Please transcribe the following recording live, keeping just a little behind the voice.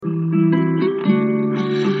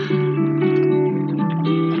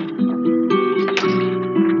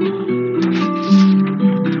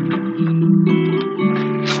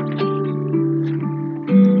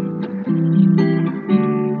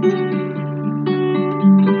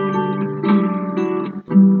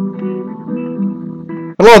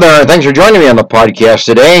Hello there, thanks for joining me on the podcast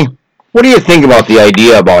today. What do you think about the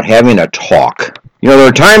idea about having a talk? There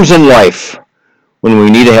are times in life when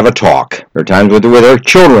we need to have a talk. There are times with our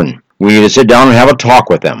children. We need to sit down and have a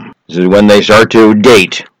talk with them. This is when they start to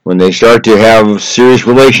date, when they start to have serious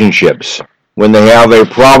relationships, when they have a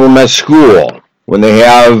problem at school, when they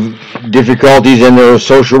have difficulties in their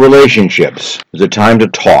social relationships. There's a time to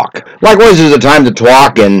talk. Likewise, there's a time to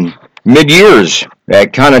talk in mid-years,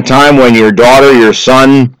 that kind of time when your daughter, your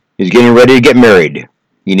son is getting ready to get married.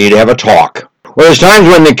 You need to have a talk. Well, there's times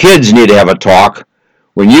when the kids need to have a talk.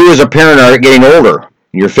 When you as a parent are getting older,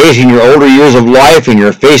 you're facing your older years of life and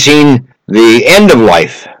you're facing the end of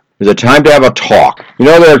life, there's a time to have a talk.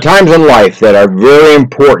 There are times in life that are very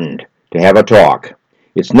important to have a talk.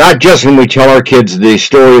 It's not just when we tell our kids the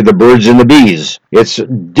story of the birds and the bees. It's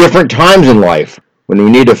different times in life when we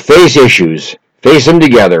need to face issues, face them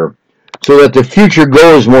together, so that the future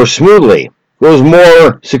goes more smoothly, goes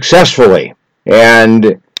more successfully,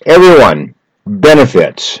 and everyone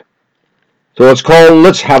benefits. So it's called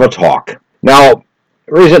Let's Have a Talk. Now,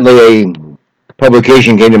 recently a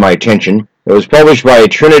publication came to my attention. It was published by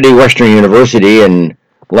Trinity Western University in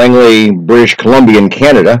Langley, British Columbia in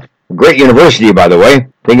Canada. A great university, by the way.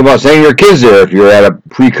 Think about sending your kids there if you're at a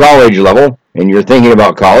pre-college level and you're thinking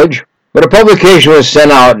about college. But a publication was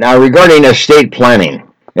sent out now regarding estate planning.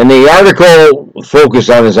 And the article focused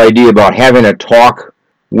on this idea about having a talk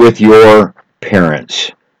with your parents.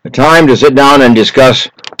 A time to sit down and discuss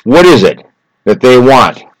what is it that they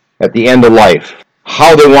want at the end of life.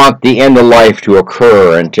 How they want the end of life to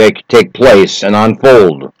occur and take place and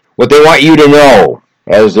unfold. What they want you to know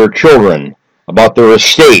as their children about their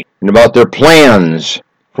estate and about their plans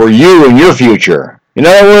for you and your future. In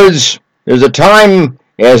other words, there's a time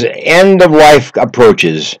as end of life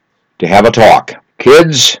approaches to have a talk.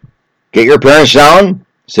 Kids, get your parents down,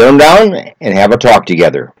 sit them down, and have a talk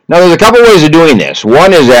together. Now, there's a couple ways of doing this.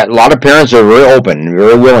 One is that a lot of parents are very open and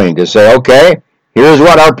very willing to say, okay, here's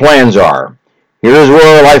what our plans are. Here's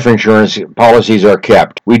where our life insurance policies are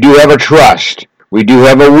kept. We do have a trust. We do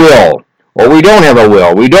have a will. Or we don't have a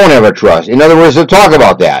will. We don't have a trust. In other words, to talk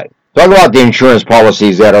about that. Talk about the insurance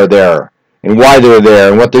policies that are there and why they're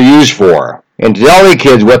there and what they're used for. And to tell the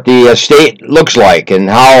kids what the estate looks like and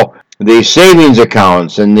how the savings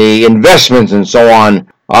accounts and the investments and so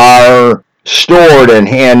on are stored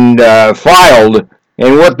and filed,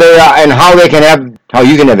 and what they are, and how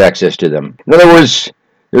you can have access to them. In other words,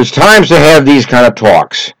 there's times to have these kind of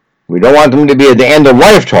talks. We don't want them to be at the end of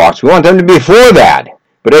life talks. We want them to be before that.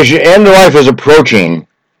 But as your end of life is approaching,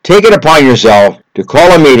 take it upon yourself to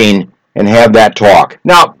call a meeting and have that talk.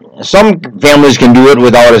 Now, some families can do it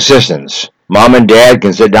without assistance. Mom and dad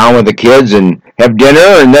can sit down with the kids and have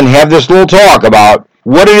dinner and then have this little talk about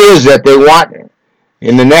what it is that they want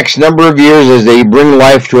in the next number of years as they bring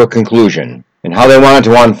life to a conclusion and how they want it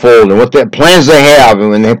to unfold and what the plans they have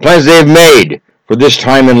and the plans they've made for this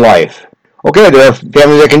time in life. Okay, there are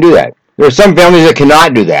families that can do that. There are some families that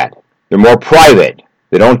cannot do that. They're more private.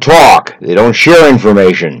 They don't talk. They don't share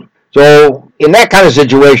information. So in that kind of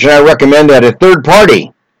situation, I recommend that a third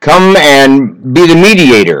party come and be the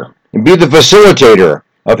mediator and be the facilitator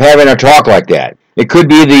of having a talk like that. It could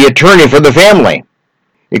be the attorney for the family.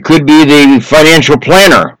 It could be the financial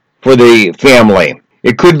planner for the family.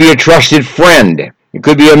 It could be a trusted friend. It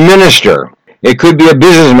could be a minister. It could be a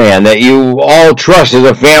businessman that you all trust as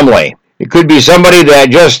a family. It could be somebody that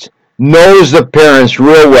just knows the parents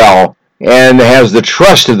real well and has the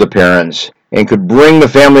trust of the parents and could bring the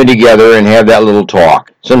family together and have that little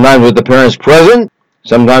talk. Sometimes with the parents present,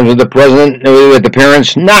 sometimes with the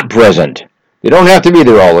parents not present. They don't have to be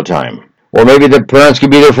there all the time. Or maybe the parents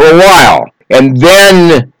could be there for a while and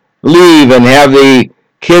then leave and have the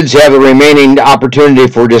kids have the remaining opportunity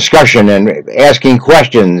for discussion and asking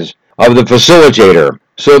questions of the facilitator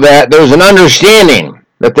so that there's an understanding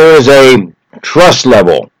that there is a trust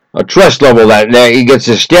level that gets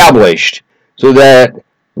established so that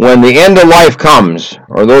when the end of life comes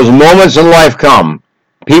or those moments in life come,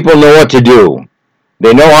 people know what to do.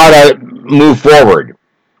 They know how to move forward.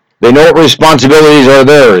 They know what responsibilities are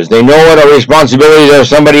theirs. They know what responsibilities are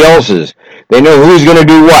somebody else's. They know who's going to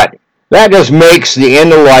do what. That just makes the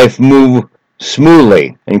end of life move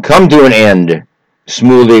smoothly and come to an end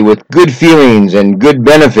smoothly with good feelings and good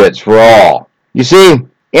benefits for all. You see,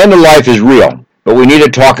 end of life is real, but we need to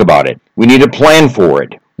talk about it. We need to plan for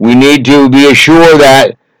it. We need to be assured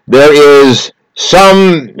that there is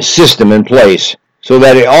some system in place so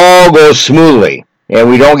that it all goes smoothly and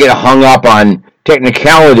we don't get hung up on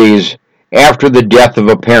technicalities after the death of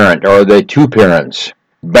a parent or the two parents.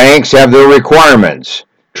 Banks have their requirements.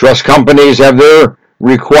 Trust companies have their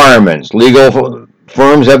requirements. Legal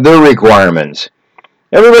firms have their requirements.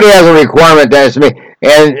 Everybody has a requirement that has to be,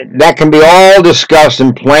 and that can be all discussed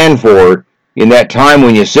and planned for in that time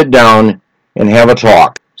when you sit down and have a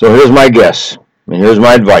talk. So here's my guess, and here's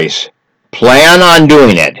my advice. Plan on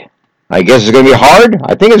doing it. I guess it's going to be hard.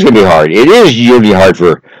 I think it's going to be hard. It is usually hard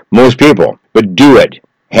for most people, but do it.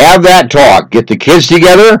 Have that talk. Get the kids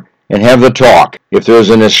together and have the talk. If there's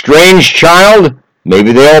an estranged child,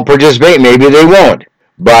 maybe they'll participate, maybe they won't.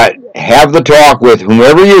 But have the talk with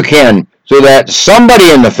whomever you can so that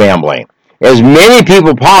somebody in the family, as many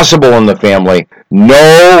people possible in the family,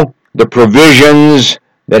 know the provisions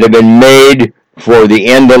that have been made for the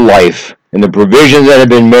end of life and the provisions that have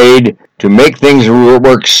been made to make things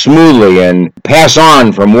work smoothly and pass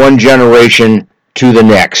on from one generation to the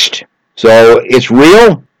next. So it's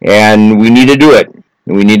real, and we need to do it.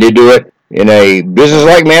 We need to do it in a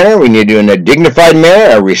business-like manner. We need to do it in a dignified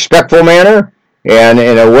manner, a respectful manner, and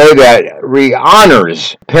in a way that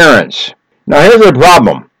honors parents. Now, here's the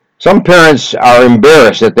problem. Some parents are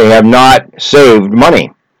embarrassed that they have not saved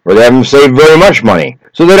money, or they haven't saved very much money,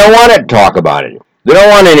 so they don't want to talk about it. They don't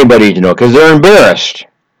want anybody to know because they're embarrassed.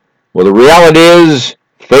 Well, the reality is,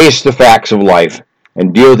 face the facts of life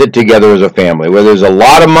and deal with it together as a family. Whether there's a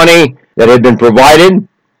lot of money that had been provided,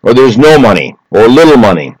 or there's no money, or little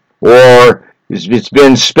money, or it's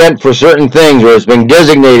been spent for certain things, or it's been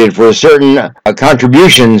designated for certain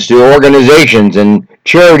contributions to organizations and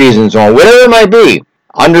charities and so on, whatever it might be,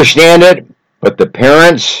 understand it, but the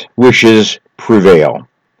parents' wishes prevail.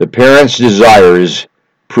 The parents' desires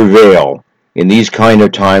prevail in these kind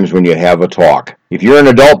of times when you have a talk. If you're an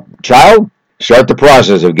adult child, start the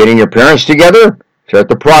process of getting your parents together, start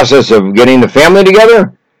the process of getting the family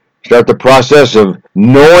together, start the process of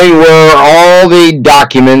knowing where all the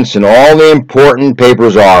documents and all the important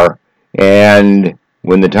papers are, and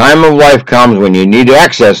when the time of life comes when you need to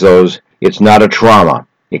access those, it's not a trauma.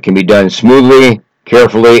 It can be done smoothly,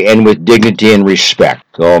 carefully, and with dignity and respect.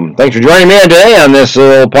 So thanks for joining me today on this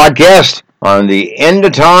little podcast on the end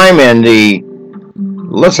of time and the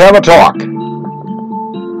Let's Have a Talk.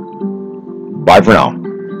 Bye for now.